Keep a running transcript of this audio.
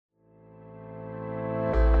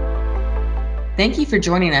Thank you for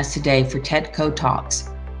joining us today for TEDCO Talks,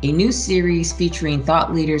 a new series featuring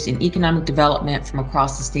thought leaders in economic development from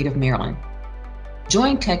across the state of Maryland.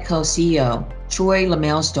 Join TEDCO CEO Troy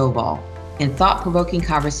Lamel-Stovall in thought-provoking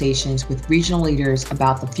conversations with regional leaders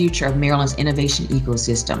about the future of Maryland's innovation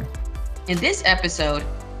ecosystem. In this episode,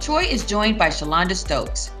 Troy is joined by Shelonda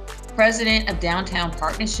Stokes, President of Downtown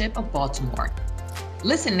Partnership of Baltimore.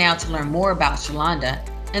 Listen now to learn more about Shelonda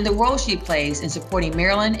and the role she plays in supporting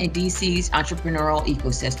Maryland and DC's entrepreneurial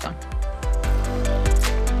ecosystem.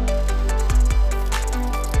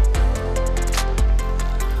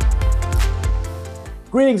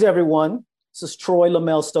 Greetings, everyone. This is Troy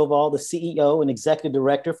Lamel-Stovall, the CEO and Executive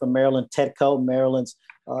Director for Maryland TEDCO, Maryland's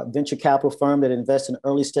venture capital firm that invests in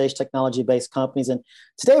early stage technology-based companies. And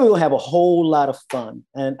today we're gonna have a whole lot of fun.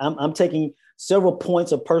 And I'm taking several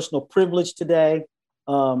points of personal privilege today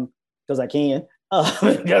because I can.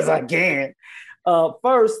 Because I can.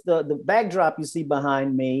 First, the backdrop you see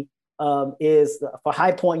behind me is for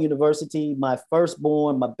High Point University. My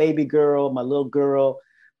firstborn, my baby girl, my little girl,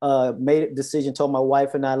 made a decision, told my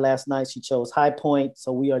wife and I last night she chose High Point.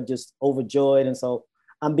 So we are just overjoyed. And so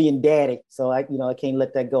I'm being daddy. So I can't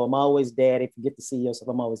let that go. I'm always daddy. If you get to see yourself,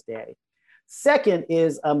 I'm always daddy. Second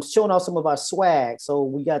is I'm showing off some of our swag. So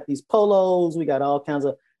we got these polos, we got all kinds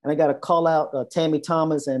of, and I got to call out Tammy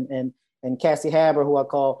Thomas and Cassie Haber, who I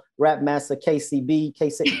call Rap Master KCB,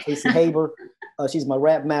 Casey Haber. She's my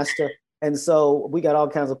rap master. And so we got all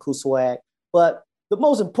kinds of cool swag. But the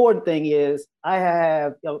most important thing is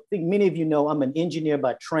I think many of you know, I'm an engineer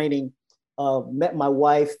by training. Met my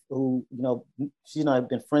wife who, she and I have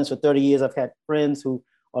been friends for 30 years. I've had friends who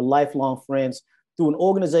are lifelong friends through an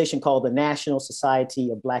organization called the National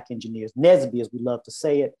Society of Black Engineers, NSBE, as we love to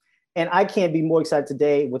say it. And I can't be more excited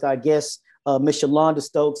today with our guest, Ms. Shelonda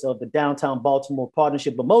Stokes of the Downtown Baltimore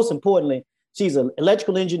Partnership. But most importantly, she's an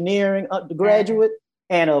electrical engineering undergraduate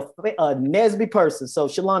and a NSBE person. So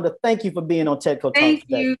Shelonda, thank you for being on TEDCO Talk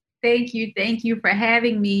today. Thank you for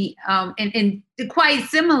having me. And quite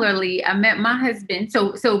similarly, I met my husband.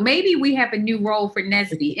 So maybe we have a new role for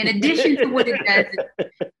NSBE in addition to what it does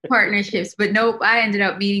in partnerships. But nope, I ended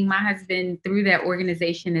up meeting my husband through that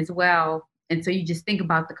organization as well. And so you just think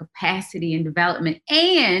about the capacity and development.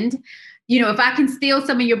 And if I can steal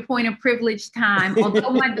some of your point of privilege time,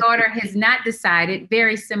 although my daughter has not decided,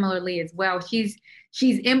 very similarly as well. She's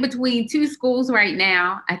in between two schools right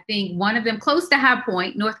now. I think one of them close to High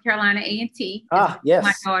Point, North Carolina A&T. Yes.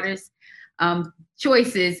 My daughter's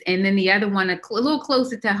choices. And then the other one a little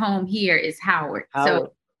closer to home here is Howard.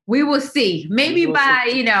 So we will see. Maybe by,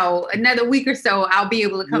 another week or so, I'll be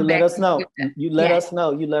able to come back. Let us know. You let us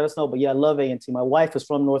know. But yeah, I love A&T. My wife is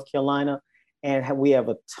from North Carolina. And we have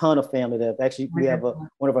a ton of family there. Actually, we have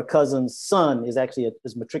one of our cousins' son is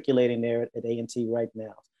matriculating there at A&T right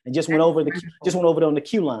now, and just went over there on the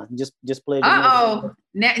Q line. Just played. Now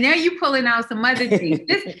you're pulling out some other things.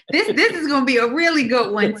 This is going to be a really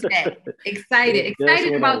good one today. Excited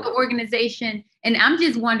about the organization, and I'm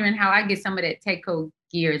just wondering how I get some of that TEDCO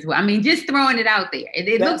gear as well. I mean, just throwing it out there.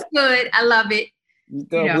 It looks good. I love it.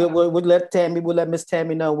 We'll let Miss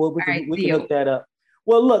Tammy know. We can hook that up.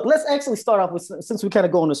 Well, look, let's actually start off with, since we kind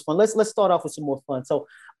of go on this fun, let's start off with some more fun. So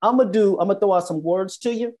I'm gonna throw out some words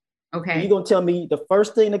to you. Okay. You're gonna tell me the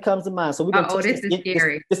first thing that comes to mind. So we're gonna touch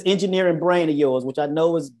this engineering brain of yours, which I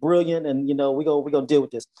know is brilliant, and we're gonna deal with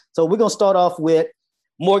this. So we're gonna start off with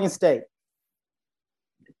Morgan State.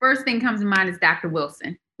 The first thing comes to mind is Dr.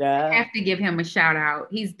 Wilson. Yeah. I have to give him a shout out.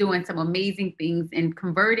 He's doing some amazing things and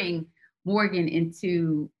converting Morgan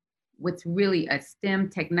into what's really a STEM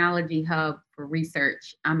technology hub for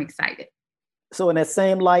research. I'm excited. So in that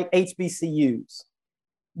same light, HBCUs.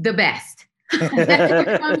 The best. That's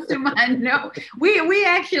what comes to mind. No, we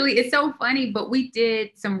actually, it's so funny, but we did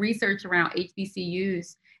some research around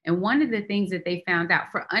HBCUs. And one of the things that they found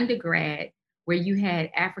out for undergrad, where you had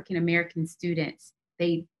African-American students,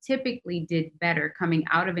 they typically did better coming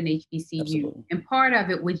out of an HBCU. Absolutely. And part of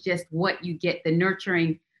it was just what you get, the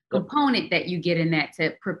nurturing component that you get in that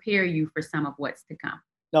to prepare you for some of what's to come.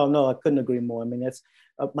 No, I couldn't agree more. I mean, that's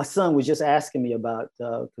my son was just asking me about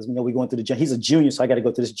because we're going through the journey. He's a junior, so I got to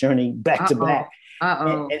go through this journey back to back.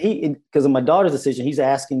 And he, because of my daughter's decision, he's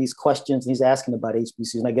asking these questions and he's asking about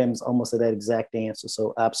HBCUs, and I gave him almost that exact answer.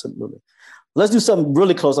 So absolutely, let's do something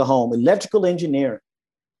really close to home: electrical engineering.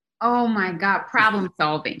 Oh my God, problem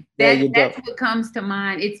solving. That's what comes to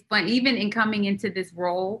mind. It's fun, even in coming into this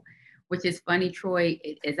role. Which is funny, Troy,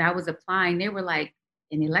 as I was applying, they were like,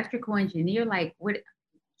 an electrical engineer, like, what?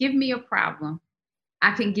 Give me a problem.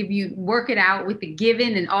 I can work it out with the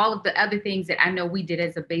given and all of the other things that I know we did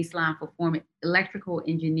as a baseline performance. Electrical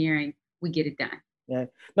engineering, we get it done. Yeah.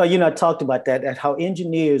 No, I talked about that how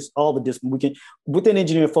engineers, all the disciplines, within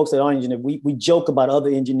engineering folks that aren't engineers, we joke about other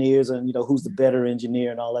engineers and, who's the better engineer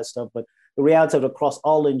and all that stuff. But the reality of across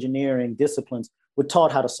all engineering disciplines, we're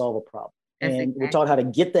taught how to solve a problem. We're taught how to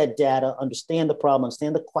get that data, understand the problem,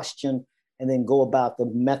 understand the question, and then go about the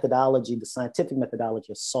methodology, the scientific methodology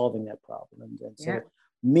of solving that problem. And so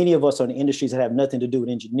many of us are in industries that have nothing to do with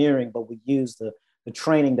engineering, but we use the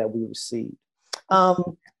training that we received.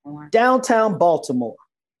 Downtown Baltimore.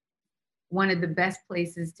 One of the best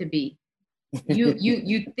places to be. You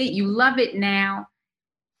think you love it now.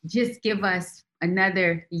 Just give us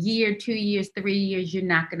another year, 2 years, 3 years. You're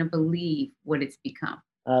not going to believe what it's become.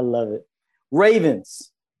 I love it.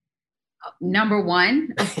 Ravens. Number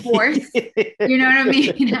one, of course. You know what I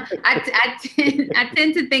mean? I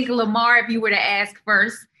tend to think Lamar, if you were to ask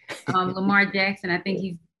first, Lamar Jackson, I think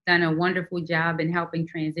he's done a wonderful job in helping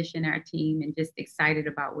transition our team, and just excited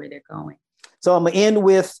about where they're going. So I'm going to end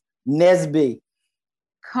with NSBE.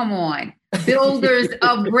 Come on. Builders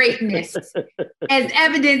of greatness, as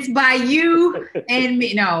evidenced by you and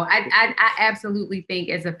me. No, I absolutely think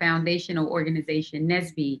as a foundational organization,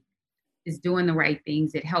 NSBE is doing the right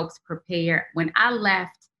things. It helps prepare. When I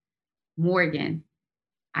left Morgan,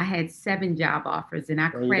 I had 7 job offers, and I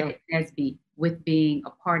credit NSBE with being a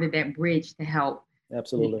part of that bridge to help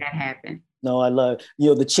make that happen. No, I love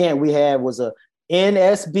it. The chant we had was a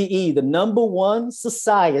NSBE, the number one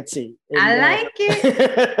society. I like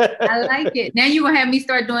it. I like it. Now you're going to have me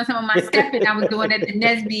start doing some of my stepping I was doing at the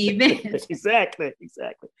NSBE event. Exactly.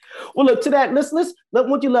 Well, look, to that,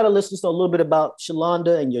 won't you let our listeners know a little bit about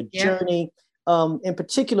Shelonda and your journey? In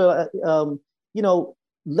particular,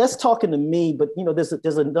 less talking to me, but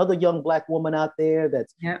there's another young Black woman out there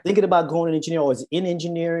that's thinking about going into engineering, or is in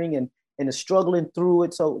engineering and is struggling through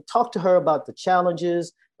it. So talk to her about the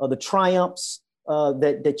challenges or the triumphs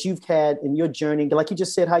that you've had in your journey. Like you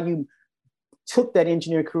just said, how you took that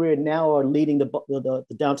engineering career and now are leading the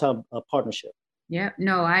downtown partnership. Yeah,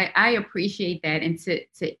 no, I appreciate that. And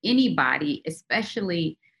to anybody,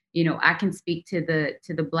 especially, I can speak to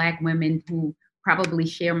the Black women who probably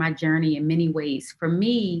share my journey in many ways. For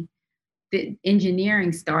me, the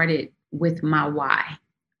engineering started with my why,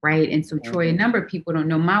 right? And so Troy, a number of people don't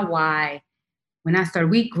know my why. When I started,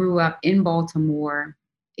 we grew up in Baltimore,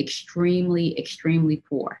 extremely, extremely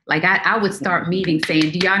poor. Like I would start meetings saying,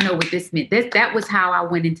 do y'all know what this meant? That was how I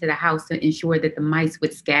went into the house to ensure that the mice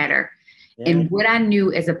would scatter. Yeah. And what I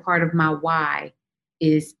knew as a part of my why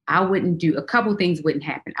is I wouldn't do, a couple things wouldn't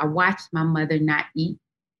happen. I watched my mother not eat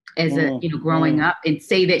as growing up, and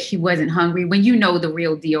say that she wasn't hungry when the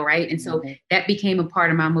real deal, right? And so that became a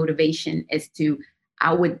part of my motivation as to,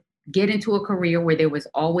 I would get into a career where there was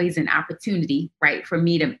always an opportunity, right, for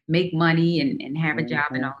me to make money and have a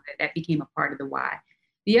job and all that. That became a part of the why.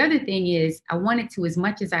 The other thing is I wanted to, as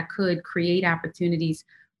much as I could, create opportunities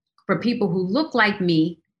for people who look like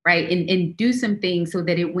me, right, and do some things so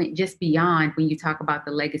that it went just beyond when you talk about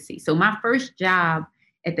the legacy. So my first job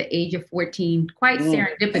at the age of 14, quite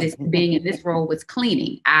serendipitous to being in this role, was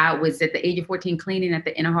cleaning. I was at the age of 14 cleaning at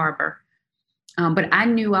the Inner Harbor. But I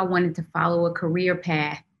knew I wanted to follow a career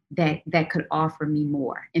path that could offer me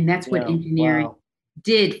more. And that's what engineering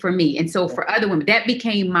did for me. And so for other women, that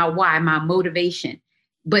became my why, my motivation.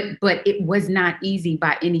 But it was not easy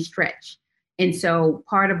by any stretch. And so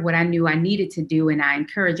part of what I knew I needed to do, and I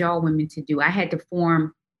encourage all women to do, I had to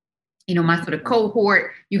form, my sort of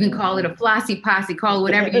cohort. You can call it a Flossie posse, call it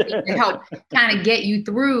whatever you need to help kind of get you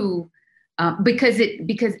through, because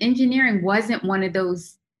engineering wasn't one of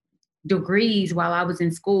those degrees while I was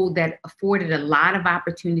in school that afforded a lot of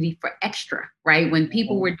opportunity for extra, right? When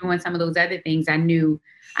people were doing some of those other things, I knew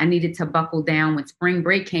I needed to buckle down. When spring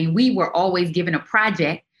break came, we were always given a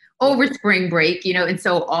project over spring break, and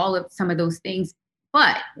so all of some of those things,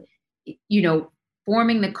 but,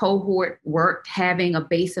 forming the cohort worked, having a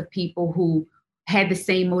base of people who had the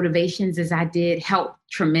same motivations as I did helped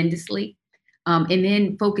tremendously. And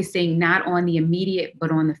then focusing not on the immediate,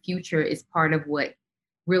 but on the future is part of what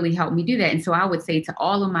really helped me do that. And so I would say to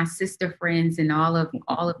all of my sister friends and all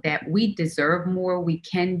of that, we deserve more. We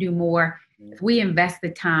can do more. If we invest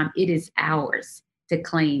the time, it is ours to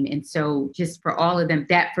claim. And so just for all of them,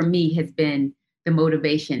 that for me has been the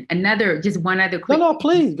motivation. One other quick. No,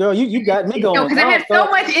 please, girl, you got me going. Because I have so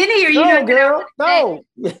much in here. Girl, no.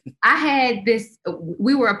 I had this,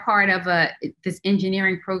 we were a part of this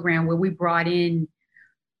engineering program where we brought in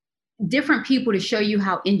different people to show you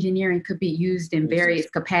how engineering could be used in various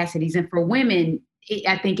capacities. And for women,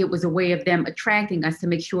 I think it was a way of them attracting us to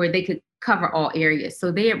make sure they could cover all areas.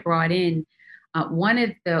 So they had brought in one of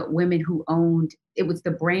the women who owned it was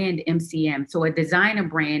the brand MCM. So a designer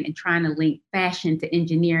brand, and trying to link fashion to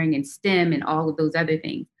engineering and STEM and all of those other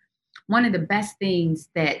things. One of the best things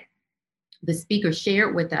that the speaker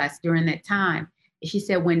shared with us during that time is she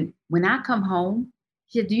said, when I come home,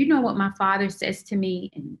 she said, do you know what my father says to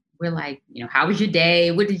me? And we're like, how was your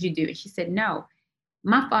day? What did you do? And she said, no,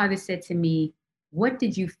 my father said to me, what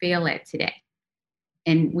did you fail at today?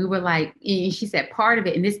 And we were like, and she said, part of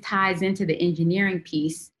it, and this ties into the engineering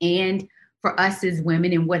piece, and for us as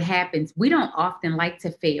women and what happens, we don't often like to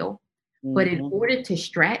fail, but in order to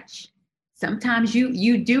stretch, sometimes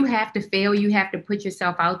you do have to fail. You have to put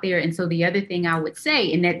yourself out there. And so the other thing I would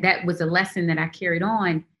say, and that was a lesson that I carried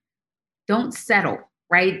on, don't settle,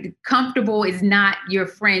 right? Comfortable is not your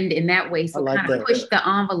friend in that way. So kind of push the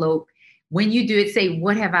envelope. When you do it, say,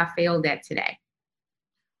 what have I failed at today?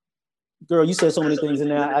 Girl, you said so many things in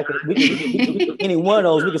there. Any one of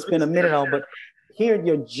those we could spend a minute on, but hearing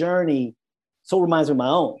your journey so reminds me of my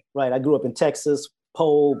own, right? I grew up in Texas,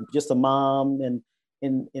 Pole, just a mom, and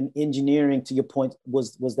in engineering, to your point,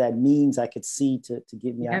 was that means I could see to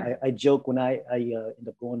get me. Yeah. I joke when I ended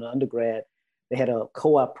up going to undergrad, they had a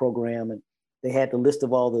co-op program and they had the list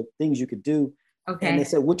of all the things you could do. Okay. And they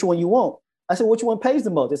said, which one you want? I said, which one pays the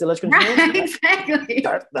most? They said, electrical engineering. Right, exactly.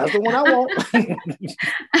 That's the one I want.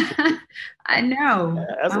 I know.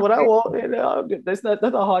 That's what I want. That's not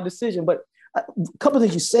a hard decision. But a couple of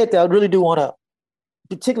things you said there, I really do want to,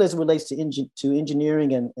 particularly as it relates to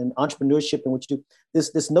engineering and entrepreneurship and what you do,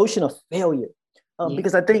 this notion of failure.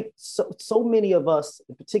 Because I think so many of us,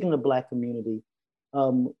 particularly in the Black community,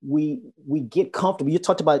 we get comfortable. You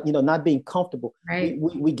talked about, not being comfortable. Right.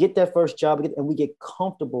 We get that first job and we get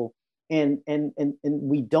comfortable. And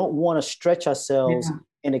we don't want to stretch ourselves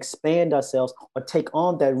and expand ourselves or take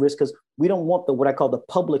on that risk because we don't want what I call the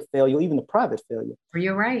public failure, or even the private failure.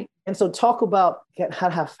 You're right. And so talk about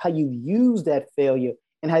how you use that failure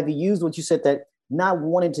and have you used what you said, that not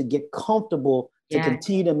wanting to get comfortable to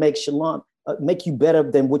continue to make Shelonda, make you better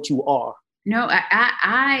than what you are. No,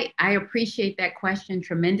 I appreciate that question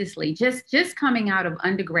tremendously. Just coming out of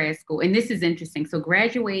undergrad school, and this is interesting. So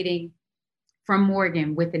graduating from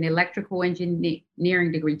Morgan with an electrical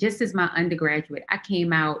engineering degree, just as my undergraduate, I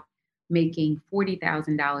came out making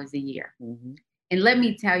 $40,000 a year. Mm-hmm. And let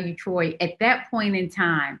me tell you, Troy, at that point in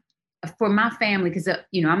time, for my family, because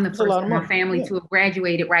I'm the first in my family to have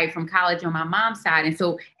graduated right from college on my mom's side, and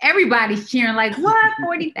so everybody's cheering like, "What,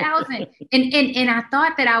 40,000?" And I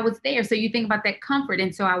thought that I was there. So you think about that comfort,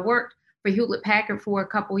 and so I worked for Hewlett Packard for a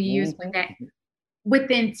couple of years. With that,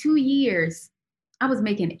 within 2 years, I was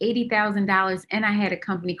making $80,000 and I had a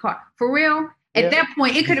company car. For real, at that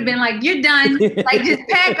point, it could have been like, you're done. Like, just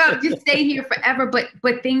pack up, just stay here forever.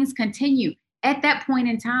 But things continue. At that point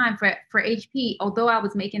in time for HP, although I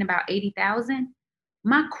was making about $80,000,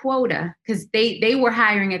 my quota, because they were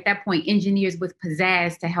hiring at that point engineers with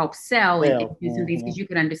pizzazz to help sell and do some things, because you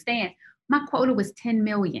could understand, my quota was 10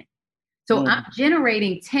 million. So I'm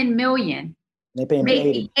generating 10 million. They pay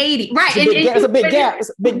me 80. Right. It's a big gap. It's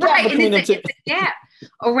a big gap between them two. It's a gap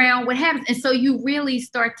around what happens. And so you really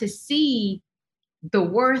start to see the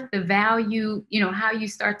worth, the value, how you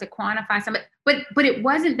start to quantify something. But it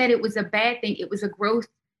wasn't that it was a bad thing. It was a growth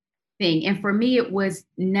thing. And for me, it was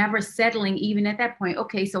never settling even at that point.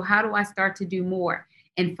 Okay, so how do I start to do more?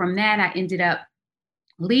 And from that, I ended up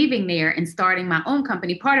leaving there and starting my own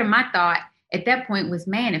company. Part of my thought at that point was,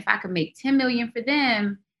 man, if I could make 10 million for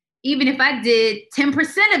them, even if I did 10%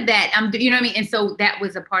 of that, you know what I mean? And so that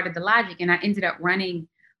was a part of the logic. And I ended up running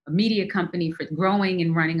a media company growing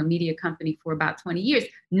and running a media company for about 20 years,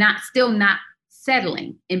 still not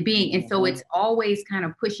settling and being. And so it's always kind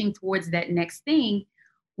of pushing towards that next thing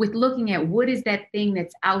with looking at what is that thing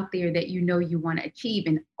that's out there that you want to achieve.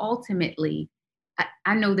 And ultimately,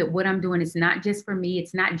 I know that what I'm doing is not just for me.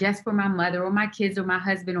 It's not just for my mother or my kids or my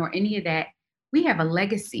husband or any of that. We have a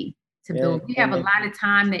legacy to build. We have a lot of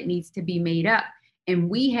time that needs to be made up. And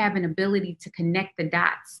we have an ability to connect the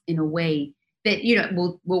dots in a way that,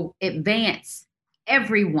 will advance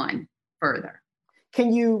everyone further.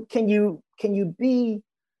 Can you be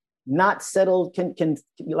not settled? Can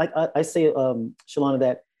like I say, Shelonda,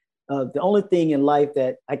 that the only thing in life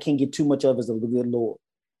that I can't get too much of is the good Lord.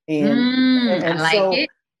 And I like so, it.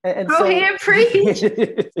 And Go ahead, preach.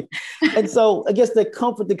 And so I guess the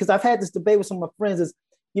comfort, because I've had this debate with some of my friends, is,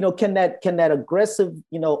 can that aggressive,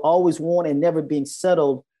 always want and never being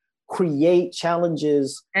settled create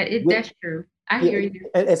challenges? That's true. I hear you.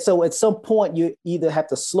 And so at some point you either have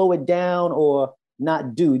to slow it down or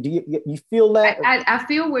not do. Do you feel that? I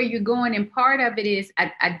feel where you're going. And part of it is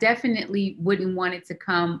I definitely wouldn't want it to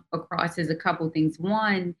come across as a couple things.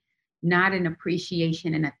 One, not an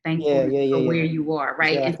appreciation and a thankfulness for where you are,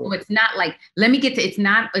 right? Exactly. And so it's not like, it's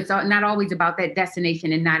not always about that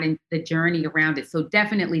destination and not in the journey around it. So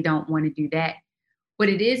definitely don't want to do that. But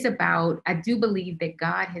it is about, I do believe that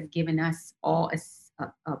God has given us all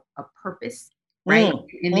a purpose, right?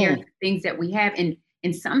 And there are things that we have.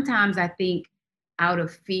 And sometimes I think out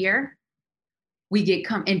of fear, we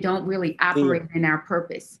and don't really operate in our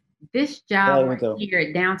purpose. This job right here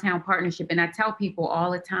at Downtown Partnership, and I tell people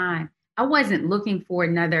all the time, I wasn't looking for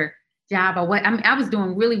another job. I was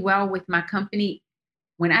doing really well with my company.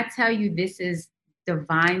 When I tell you this is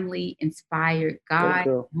divinely inspired, God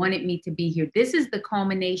wanted me to be here. This is the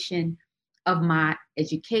culmination of my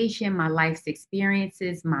education, my life's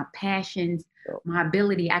experiences, my passions, my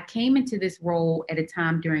ability. I came into this role at a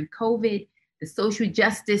time during COVID, the social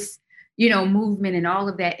justice movement and all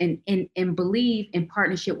of that, and believe in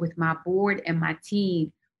partnership with my board and my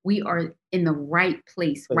team, we are in the right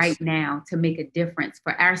place right now to make a difference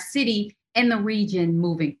for our city and the region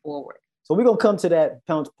moving forward. So we're going to come to that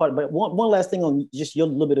part, but one last thing on just your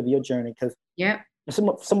little bit of your journey, because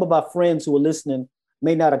some of our friends who are listening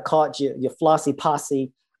may not have caught your flossy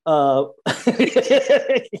posse and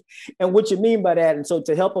what you mean by that. And so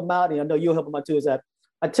to help them out, and I know you'll help them out too, is that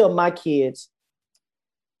I tell my kids,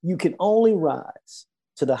 you can only rise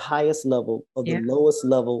to the highest level of the lowest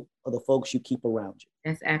level of the folks you keep around you.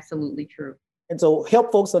 That's absolutely true. And so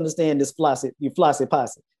help folks understand this your flossy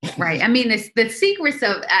posse. Right. I mean, the secrets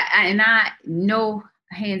of, I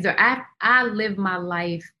live my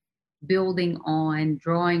life building on,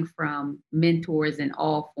 drawing from mentors in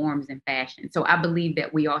all forms and fashion. So I believe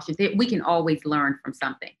that we can always learn from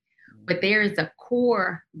something. But there is a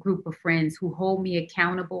core group of friends who hold me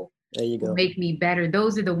accountable. There you go. Make me better.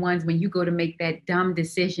 Those are the ones when you go to make that dumb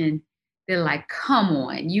decision, they're like, come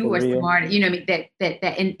on, you are smart.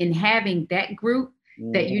 That in having that group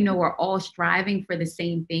that are all striving for the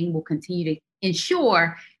same thing will continue to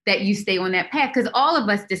ensure that you stay on that path. Because all of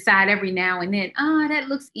us decide every now and then, that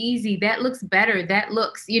looks easy, that looks better, that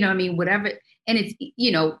looks, whatever. And it's,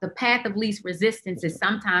 the path of least resistance is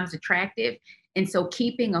sometimes attractive. And so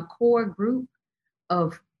keeping a core group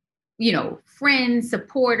of friends,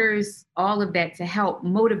 supporters, all of that to help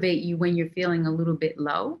motivate you when you're feeling a little bit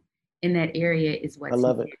low in that area is what's I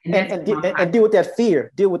love it. And deal with that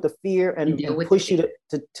fear. Deal with the fear and push you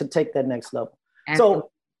to take that next level. Absolutely.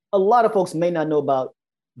 So a lot of folks may not know about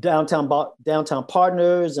downtown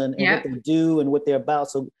partners and what they do and what they're about.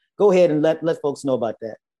 So go ahead and let folks know about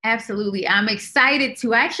that. Absolutely. I'm excited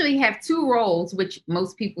to actually have two roles, which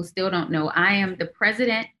most people still don't know. I am the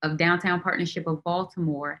president of Downtown Partnership of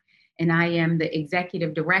Baltimore, and I am the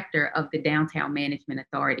executive director of the Downtown Management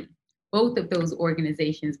Authority. Both of those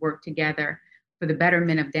organizations work together for the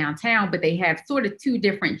betterment of downtown, but they have sort of two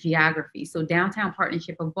different geographies. So Downtown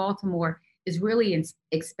Partnership of Baltimore is really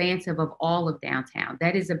expansive of all of downtown.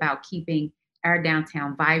 That is about keeping our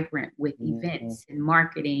downtown vibrant with events and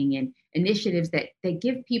marketing and initiatives that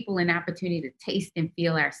give people an opportunity to taste and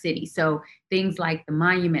feel our city. So things like the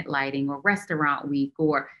monument lighting or restaurant week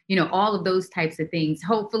or, all of those types of things.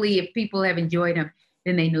 Hopefully, if people have enjoyed them,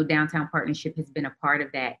 then they know Downtown Partnership has been a part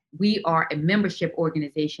of that. We are a membership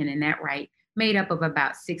organization in that right, made up of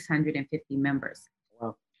about 650 members.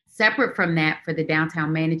 Wow. Separate from that, for the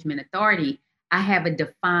Downtown Management Authority, I have a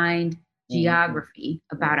defined geography,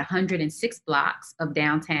 about 106 blocks of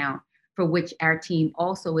downtown, for which our team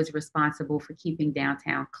also is responsible for keeping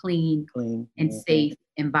downtown clean and safe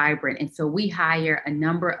and vibrant. And so we hire a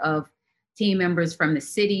number of team members from the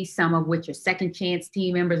city, some of which are second chance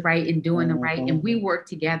team members, right, in doing the right. And we work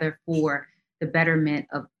together for the betterment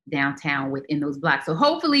of downtown within those blocks. So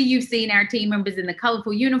hopefully you've seen our team members in the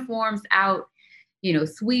colorful uniforms out,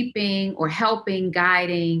 sweeping or helping,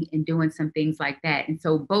 guiding, and doing some things like that. And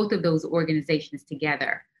so both of those organizations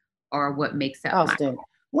together are what makes up. Outstanding.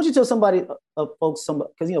 Why don't you tell somebody, folks,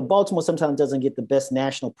 because Baltimore sometimes doesn't get the best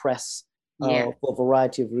national press for a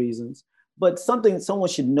variety of reasons. But someone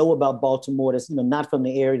should know about Baltimore that's not from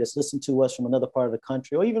the area, that's listened to us from another part of the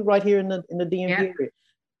country, or even right here in the DMV area,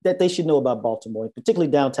 that they should know about Baltimore,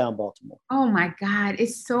 particularly downtown Baltimore. Oh my God,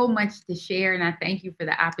 it's so much to share, and I thank you for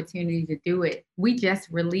the opportunity to do it. We just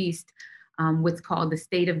released what's called the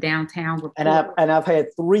State of Downtown Report. And I've had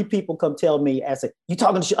 3 people come tell me, I said, you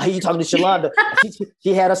talking to Shelonda?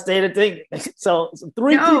 she had a state of thing. So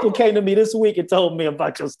 3 people came to me this week and told me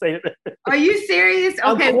about your state. Are you serious?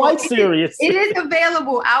 Okay, I'm quite serious. It is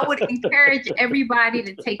available. I would encourage everybody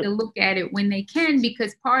to take a look at it when they can,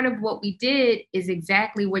 because part of what we did is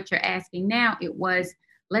exactly what you're asking now. It was,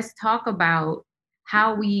 let's talk about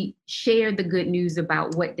how we share the good news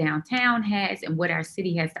about what downtown has and what our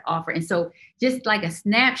city has to offer. And so just like a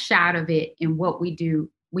snapshot of it and what we do,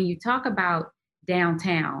 when you talk about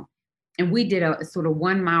downtown, and we did a sort of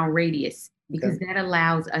 1 mile radius, because that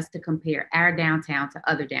allows us to compare our downtown to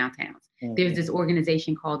other downtowns. There's this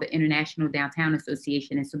organization called the International Downtown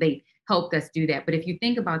Association. And so they helped us do that. But if you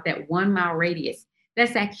think about that 1 mile radius,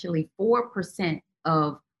 that's actually 4%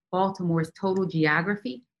 of Baltimore's total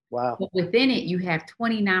geography. Wow. But within it, you have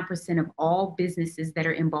 29% of all businesses that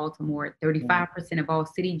are in Baltimore, 35% of all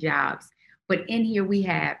city jobs. But in here, we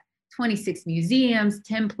have 26 museums,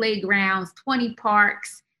 10 playgrounds, 20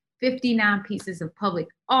 parks, 59 pieces of public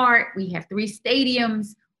art. We have 3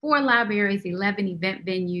 stadiums, 4 libraries, 11 event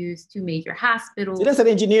venues, 2 major hospitals. See, that's an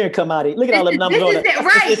engineer come out of it. Look at all the numbers on it.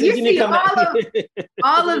 Right. You see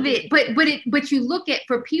all of it. But you look at,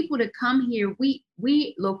 for people to come here, we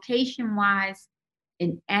location-wise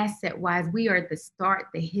and asset-wise, we are at the start,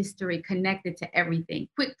 the history connected to everything.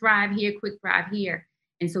 Quick drive here, quick drive here.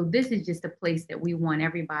 And so this is just a place that we want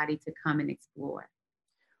everybody to come and explore.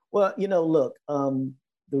 Well, look,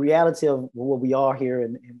 the reality of what we are here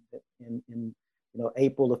in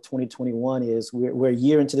April of 2021 is we're a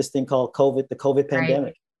year into this thing called COVID, the COVID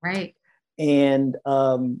pandemic. Right. And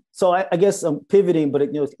so I guess I'm pivoting, but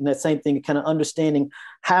in that same thing, kind of understanding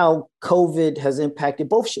how COVID has impacted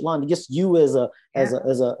both Shelonda, just you as a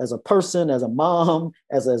person, as a mom,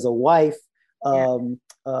 as a wife, and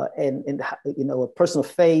a person of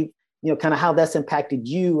faith, kind of how that's impacted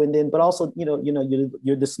you, and then but also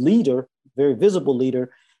you're this leader, very visible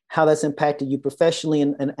leader, how that's impacted you professionally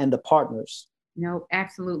and the partners. No,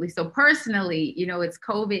 absolutely. So personally, it's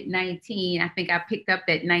COVID-19. I think I picked up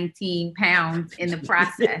that 19 pounds in the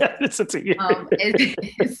process. So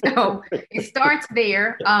it starts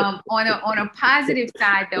there. On a positive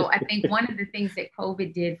side, though, I think one of the things that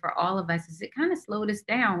COVID did for all of us is it kind of slowed us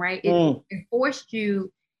down, right? It forced you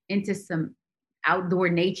into some outdoor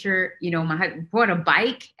nature. My husband brought a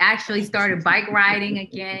bike, actually started bike riding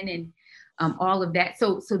again, and all of that.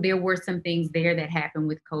 So there were some things there that happened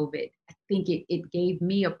with COVID. I think it gave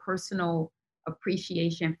me a personal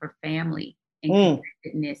appreciation for family and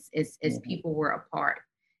connectedness as people were apart.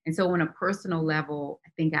 And so on a personal level, I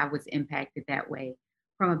think I was impacted that way.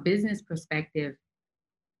 From a business perspective,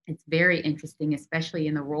 it's very interesting, especially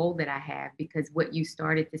in the role that I have, because what you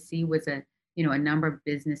started to see was a number of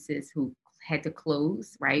businesses who had to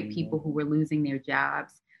close, right? People who were losing their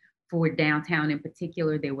jobs. For downtown in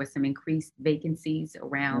particular, there were some increased vacancies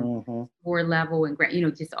around floor level and,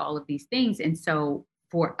 just all of these things. And so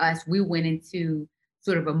for us, we went into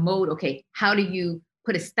sort of a mode, okay, how do you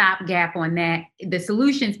put a stopgap on that? The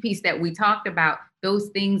solutions piece that we talked about, those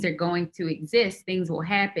things are going to exist, things will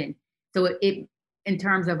happen. So in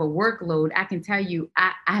terms of a workload, I can tell you,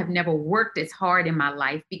 I have never worked as hard in my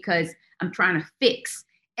life because I'm trying to fix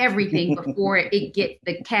everything before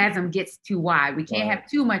the chasm gets too wide. We can't have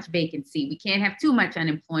too much vacancy. We can't have too much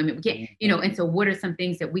unemployment. We can't, and so what are some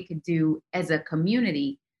things that we could do as a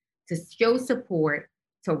community to show support,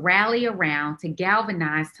 to rally around, to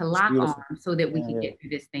galvanize, to lock arms so that we can get through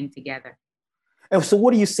this thing together? And so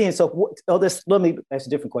what are you seeing? So let me ask a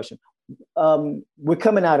different question. We're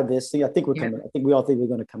coming out of this. I think I think we all think we're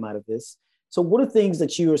going to come out of this. So what are things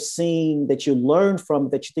that you are seeing, that you learned from,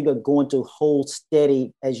 that you think are going to hold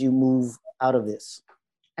steady as you move out of this?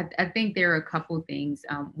 I think there are a couple of things.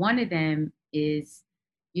 One of them is,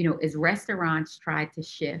 as restaurants tried to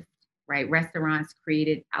shift, right? Restaurants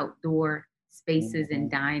created outdoor spaces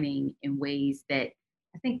and dining in ways that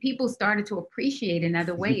I think people started to appreciate in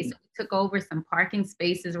other ways. So we took over some parking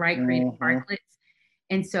spaces, right? Created parklets.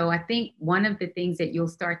 And so I think one of the things that you'll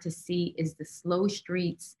start to see is the slow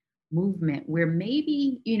streets movement, where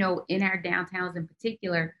maybe, in our downtowns in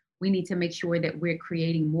particular, we need to make sure that we're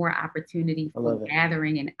creating more opportunity for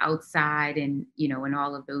gathering and outside and, and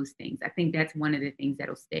all of those things. I think that's one of the things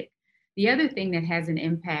that'll stick. The other thing that has an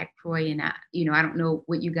impact, Troy, and I don't know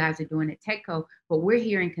what you guys are doing at TEDCO, but we're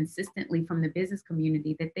hearing consistently from the business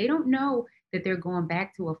community that they don't know that they're going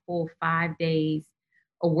back to a full 5 days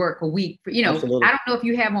a week. Absolutely. I don't know if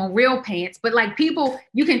you have on real pants, but like people,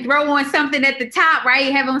 you can throw on something at the top,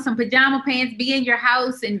 right? Have on some pajama pants, be in your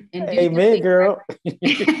house and do Amen, girl.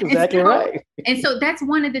 Exactly right. And so that's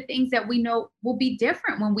one of the things that we know will be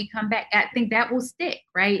different when we come back. I think that will stick,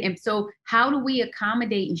 right? And so how do we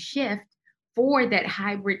accommodate and shift for that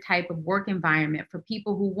hybrid type of work environment for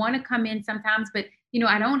people who want to come in sometimes, but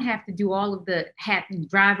I don't have to do all of the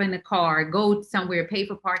driving the car, go somewhere, pay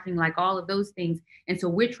for parking, like all of those things. And so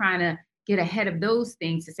we're trying to get ahead of those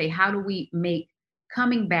things to say, how do we make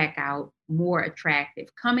coming back out more attractive,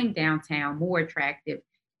 coming downtown more attractive,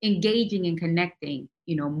 engaging and connecting,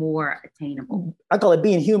 more attainable. I call it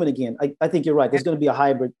being human again. I think you're right. There's going to be a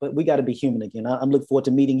hybrid, but we got to be human again. I'm looking forward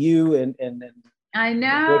to meeting you and I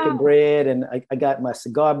know breaking bread. And I got my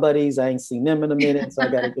cigar buddies. I ain't seen them in a minute, so I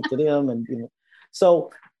got to get to them. And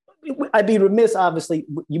so I'd be remiss. Obviously,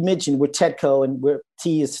 you mentioned we're TEDCO and we're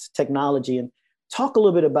T is technology. And talk a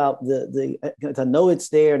little bit about the I know it's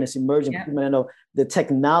there and it's emerging. Yep. I know the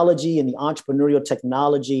technology and the entrepreneurial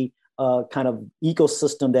technology kind of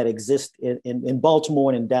ecosystem that exists in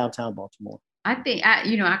Baltimore and in downtown Baltimore. I think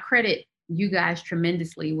I credit you guys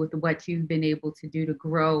tremendously with what you've been able to do to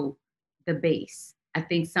grow the base. I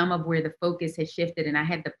think some of where the focus has shifted, and I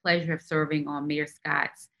had the pleasure of serving on Mayor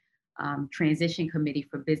Scott's transition committee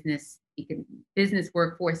for business,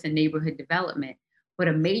 workforce, and neighborhood development. But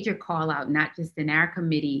a major call out, not just in our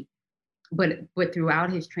committee, but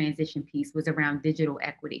throughout his transition piece, was around digital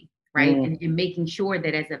equity, right? And making sure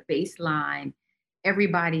that as a baseline,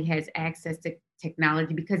 everybody has access to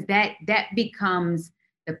technology, because that becomes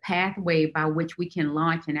the pathway by which we can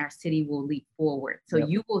launch and our city will leap forward. So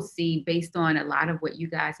you will see, based on a lot of what you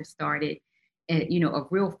guys have started, a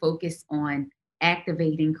real focus on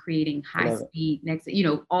activating, creating high speed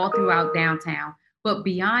all throughout downtown. But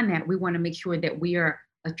beyond that, we want to make sure that we are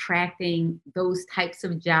attracting those types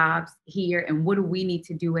of jobs here. And what do we need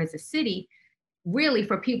to do as a city, really,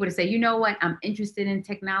 for people to say, you know what, I'm interested in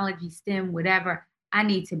technology, STEM, whatever. I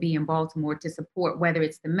need to be in Baltimore to support, whether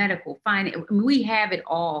it's the medical, finance. We have it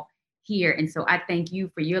all here. And so I thank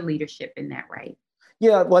you for your leadership in that, right?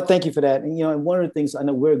 Yeah, well, thank you for that. And, and one of the things I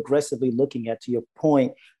know we're aggressively looking at, to your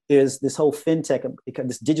point, is this whole fintech,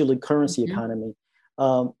 this digital currency economy.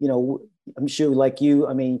 I'm sure, like you,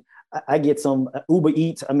 I get some Uber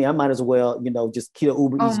Eats. I might as well, just kill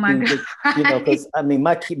Uber Eats. Oh my God. Because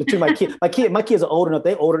my kids are old enough.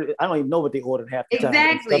 They ordered. I don't even know what they ordered half the time.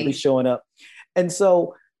 Exactly. Stuff be showing up, and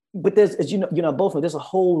so. But there's, as both of them, there's a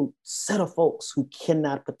whole set of folks who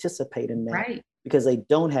cannot participate in that, right, because they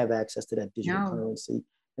don't have access to that digital currency.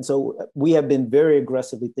 And so we have been very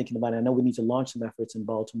aggressively thinking about it. I know we need to launch some efforts in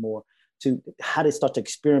Baltimore to how to start to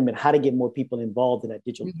experiment, how to get more people involved in that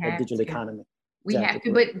digital economy. We have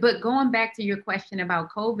to. But going back to your question about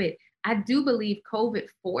COVID, I do believe COVID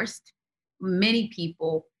forced many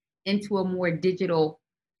people into a more digital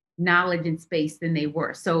knowledge and space than they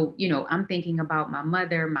were. So, I'm thinking about my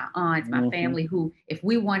mother, my aunts, my family, who, if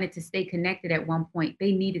we wanted to stay connected at one point,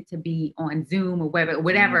 they needed to be on Zoom or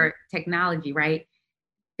whatever technology, right?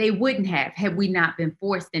 They wouldn't have had we not been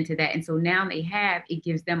forced into that. And so now they have, it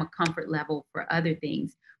gives them a comfort level for other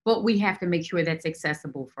things. But we have to make sure that's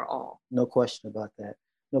accessible for all. No question about that.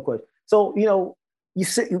 No question. So, you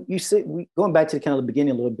sit, going back to the kind of the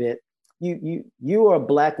beginning a little bit, you are a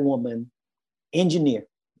Black woman engineer.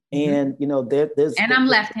 And there's and I'm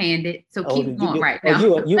left-handed, so keep going right now.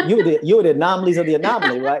 You're the anomalies of the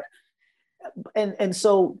anomaly, right? And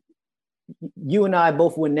so you and I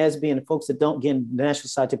both were in NSBE, and folks that don't get in the National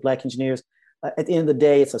Society of Black Engineers. At the end of the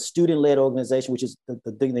day, it's a student-led organization, which is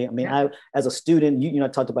the thing. I as a student, I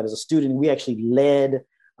talked about as a student, we actually led.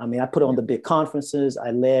 I put on the big conferences.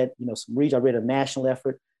 I led, some region. I read a national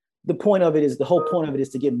effort. The whole point of it is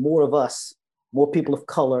to get more of us, more people of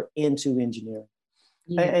color into engineering.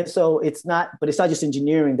 Yeah. And so it's not just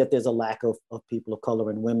engineering that there's a lack of people of color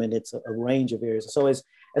and women. It's a range of areas. So as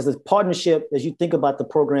a partnership, as you think about the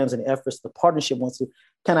programs and efforts, the partnership wants to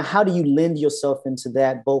kind of, how do you lend yourself into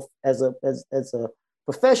that, both as a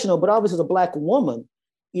professional, but obviously as a Black woman,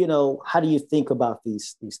 how do you think about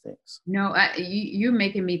these things? No, you're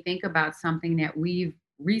making me think about something that we've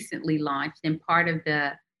recently launched, and part of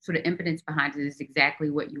the sort of impetus behind it is exactly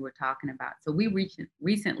what you were talking about. So we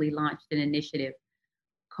recently launched an initiative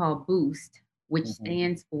called Boost, which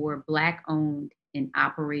stands for Black Owned and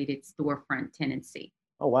Operated Storefront Tenancy.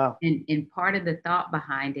 Oh, wow. And part of the thought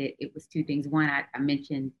behind it was two things. One, I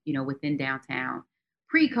mentioned, within downtown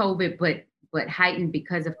pre-COVID, but heightened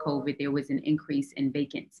because of COVID, there was an increase in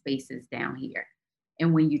vacant spaces down here.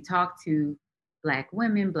 And when you talk to Black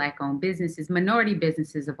women, Black owned businesses, minority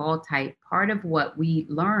businesses of all type, part of what we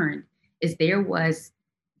learned is there was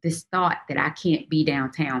this thought that I can't be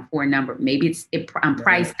downtown for a number. Maybe I'm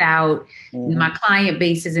priced out, my client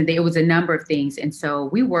bases, and there was a number of things. And so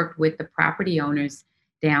we worked with the property owners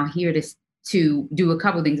down here to do a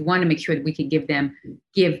couple of things. One, to make sure that we could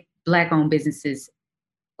give Black owned businesses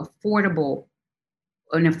an affordable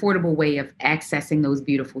way of accessing those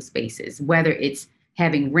beautiful spaces, whether it's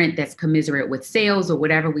having rent that's commensurate with sales or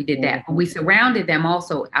whatever. We did that. But we surrounded them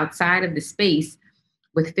also outside of the space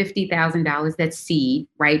with $50,000 that's seed,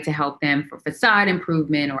 right, to help them for facade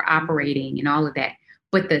improvement or operating and all of that.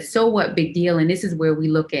 But the so what big deal, and this is where we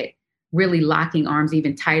look at really locking arms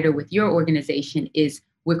even tighter with your organization is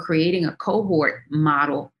we're creating a cohort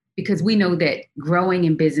model, because we know that growing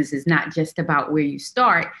in business is not just about where you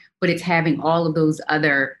start, but it's having all of those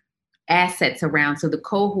other assets around. So the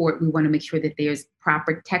cohort, we want to make sure that there's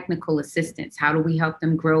proper technical assistance. How do we help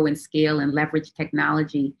them grow and scale and leverage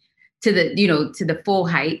technology to the full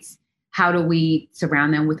heights? How do we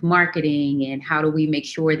surround them with marketing, and how do we make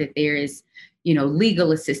sure that there is,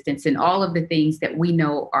 legal assistance and all of the things that we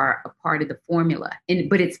know are a part of the formula?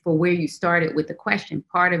 But it's for where you started with the question.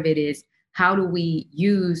 Part of it is, how do we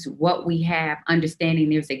use what we have, understanding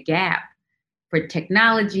there's a gap for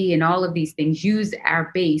technology and all of these things, use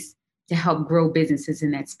our base to help grow businesses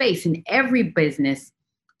in that space. And every business,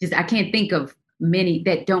 I can't think of many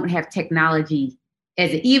that don't have technology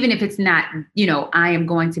even if it's not, I am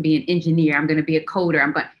going to be an engineer, I'm going to be a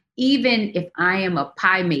coder, but even if I am a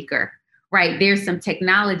pie maker, right, there's some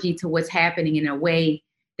technology to what's happening in a way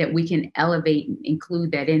that we can elevate and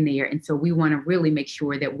include that in there. And so we want to really make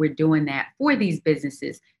sure that we're doing that for these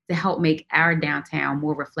businesses to help make our downtown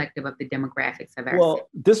more reflective of the demographics of our city.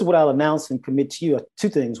 This is what I'll announce and commit to you. Two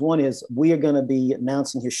things. One is we are going to be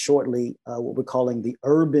announcing here shortly what we're calling the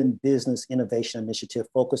Urban Business Innovation Initiative,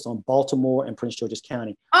 focused on Baltimore and Prince George's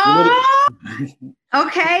County. Oh,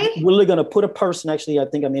 okay. We're really going to put a person, actually, I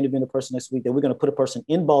think I'm interviewing a person next week, that we're going to put a person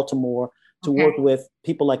in Baltimore to work with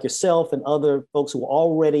people like yourself and other folks who are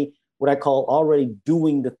already, what I call already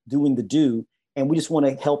doing the do. And we just want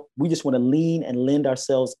to help. We just want to lean and lend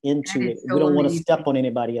ourselves into it. So we don't want to step on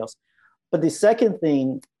anybody else. But the second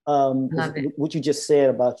thing, what you just said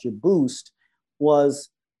about your boost, was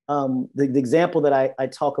the example that I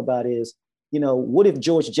talk about is, what if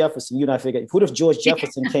George Jefferson, you and I figured, what if George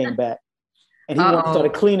Jefferson came back and he wanted to start a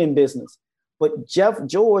cleaning business? But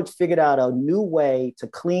George figured out a new way to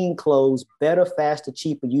clean clothes better, faster,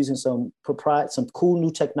 cheaper, using some cool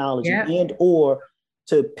new technology and or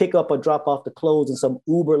to pick up or drop off the clothes in some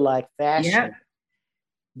Uber-like fashion.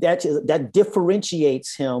 That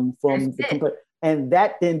differentiates him from and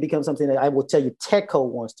that then becomes something that I will tell you TEDCO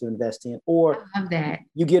wants to invest in. Or I love that.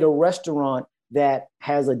 You get a restaurant that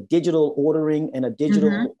has a digital ordering and a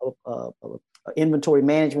digital inventory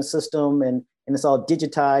management system, and it's all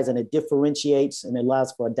digitized, and it differentiates and it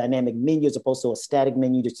allows for a dynamic menu as opposed to a static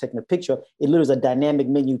menu just taking a picture. It literally is a dynamic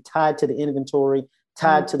menu tied to the inventory,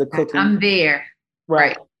 tied to the cooking. I'm there.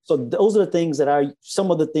 Right. So those are the things that are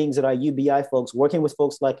some of the things that our UBI folks, working with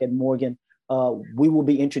folks like at Morgan, we will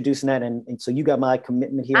be introducing that. And so you got my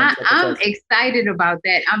commitment here. I'm excited about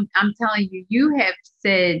that. I'm telling you, you have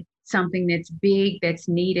said something that's big, that's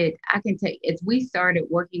needed. I can tell you, as we started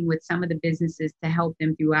working with some of the businesses to help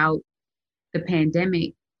them throughout the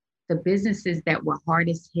pandemic, the businesses that were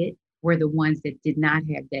hardest hit were the ones that did not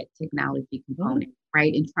have that technology component,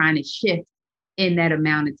 right? And trying to shift in that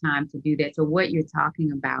amount of time to do that. So what you're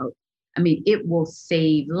talking about, I mean, it will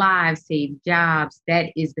save lives, save jobs. That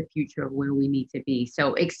is the future of where we need to be.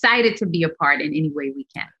 So excited to be a part in any way we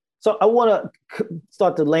can. So I want to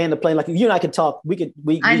start to land the plane. Like you and I could talk.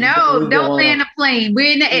 I know. Don't land a plane.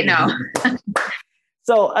 We're in the no.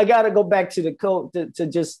 So I got to go back to the code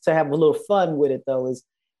to have a little fun with it, though.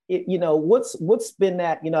 What's been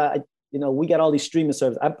that? We got all these streaming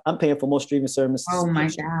services. I'm paying for more streaming services. Oh my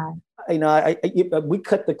God. We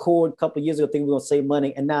cut the cord a couple of years ago, thinking we were going to save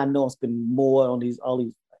money, and now I know I'm spending more on all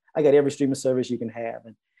these. I got every streaming service you can have,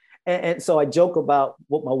 and so I joke about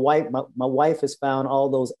what my wife has found all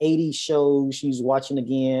those 80s shows she's watching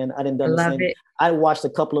again. I didn't do the same. I watched a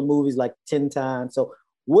couple of movies like 10 times. So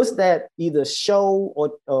what's that either show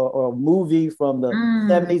or a movie from the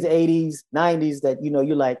 70s, 80s, 90s that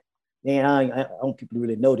you're like, man, I don't want people to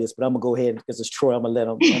really know this, but I'm gonna go ahead because it's Troy. I'm gonna let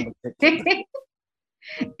them.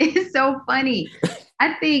 It's so funny.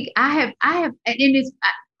 I think I have, and it's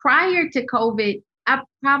prior to COVID, I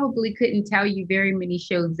probably couldn't tell you very many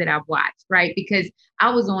shows that I've watched, right? Because I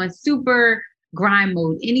was on super grind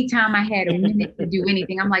mode. Anytime I had a minute to do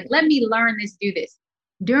anything, I'm like, let me learn this, do this.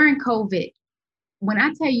 During COVID, when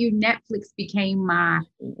I tell you Netflix became my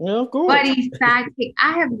buddy sidekick,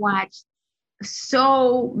 I have watched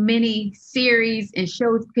so many series and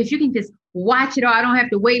shows because you can just watch it all. I don't have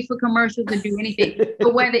to wait for commercials to do anything.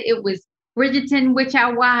 So whether it was Bridgerton, which I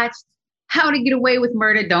watched, How to Get Away with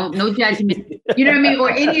Murder, no judgment, you know what I mean? Or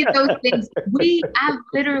any of those things.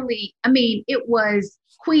 It was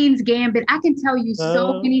Queen's Gambit. I can tell you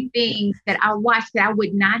so many things that I watched that I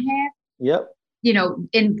would not have. Yep.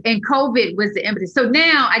 And COVID was the impetus. So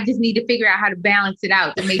now I just need to figure out how to balance it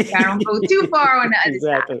out to make sure I don't go too far on the other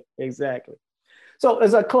side. Exactly. So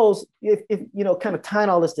as I close, if kind of tying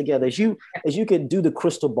all this together, as you could do the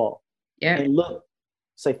crystal ball and look,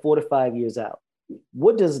 say 4 to 5 years out,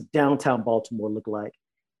 what does downtown Baltimore look like?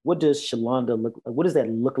 What does Shelonda look like? What does that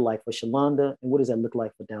look like for Shelonda? And what does that look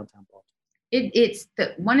like for downtown Baltimore? It's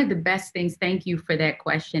one of the best things. Thank you for that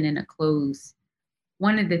question and a close.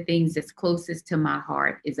 One of the things that's closest to my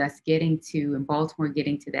heart is us in Baltimore,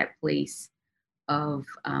 getting to that place of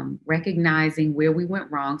recognizing where we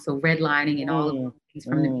went wrong. So redlining and all of those things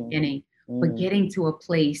from the beginning, but getting to a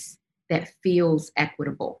place that feels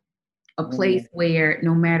equitable, a place where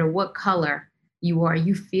no matter what color you are,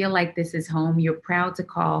 you feel like this is home. You're proud to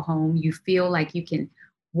call home. You feel like you can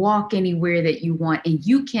walk anywhere that you want and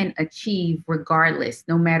you can achieve regardless,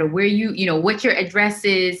 no matter where what your address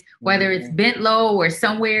is, whether it's bent low or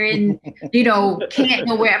somewhere in, Canton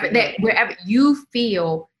or wherever you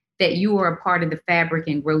feel that you are a part of the fabric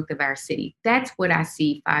and growth of our city. That's what I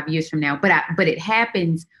see 5 years from now. But it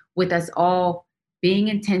happens with us all being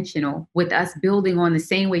intentional, with us building on the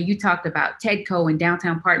same way you talked about TEDCO and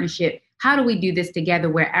downtown partnership. How do we do this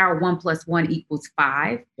together where our 1 + 1 =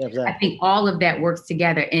 5? Exactly. I think all of that works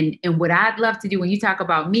together. And what I'd love to do when you talk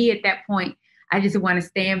about me at that point, I just want to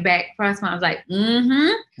stand back, cross my arms like,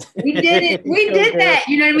 we did it. We did that.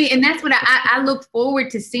 You know what I mean? And that's what I look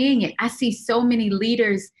forward to seeing it. I see so many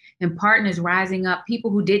leaders and partners rising up,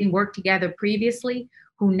 people who didn't work together previously,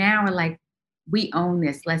 who now are like, we own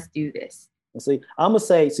this. Let's do this. And see, I'm going to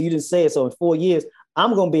say, so you didn't say it. So in 4 years,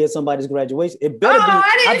 I'm going to be at somebody's graduation. It better be.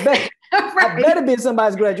 I better be at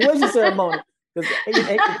somebody's graduation ceremony. Because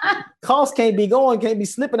costs can't be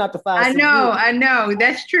slipping out the 5 years. I know.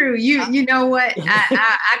 That's true. You know what?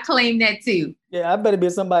 I claim that too. Yeah, I better be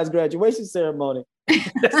at somebody's graduation ceremony.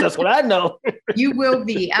 That's what I know. You will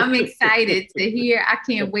be. I'm excited to hear. I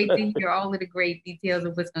can't wait to hear all of the great details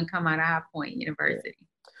of what's going to come out of High Point University.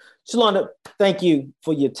 Shelonda, thank you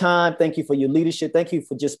for your time. Thank you for your leadership. Thank you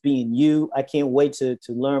for just being you. I can't wait to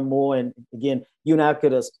learn more. And again, you and I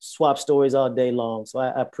could have swapped stories all day long. So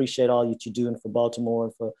I appreciate all that you're doing for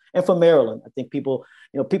Baltimore and for Maryland. I think people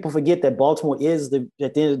forget that Baltimore is the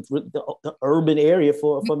urban area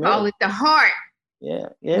for Maryland. We call it the heart. Yeah.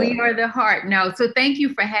 We are the heart. No, so thank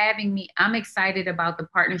you for having me. I'm excited about the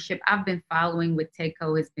partnership I've been following what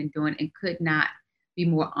TEDCO has been doing and could not be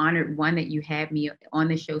more honored, one, that you had me on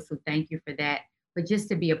the show. So thank you for that. But just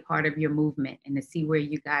to be a part of your movement and to see where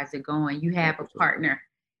you guys are going, you have a partner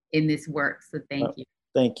in this work. So thank you.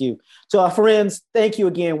 Thank you. To our friends, thank you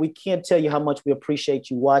again. We can't tell you how much we appreciate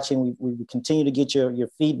you watching. We continue to get your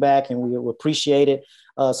feedback and we appreciate it.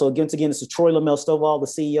 So again, this is Troy Lamel Stovall, the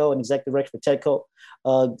CEO and Executive Director for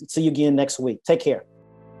TEDCO. See you again next week. Take care.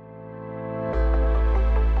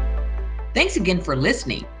 Thanks again for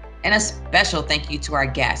listening. And a special thank you to our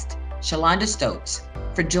guest, Shelonda Stokes,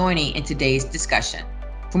 for joining in today's discussion.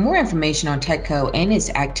 For more information on TEDCO and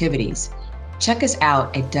its activities, check us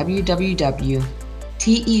out at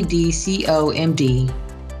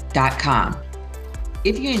www.tedcomd.com.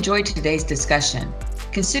 If you enjoyed today's discussion,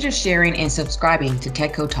 consider sharing and subscribing to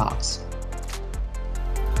TEDCO Talks.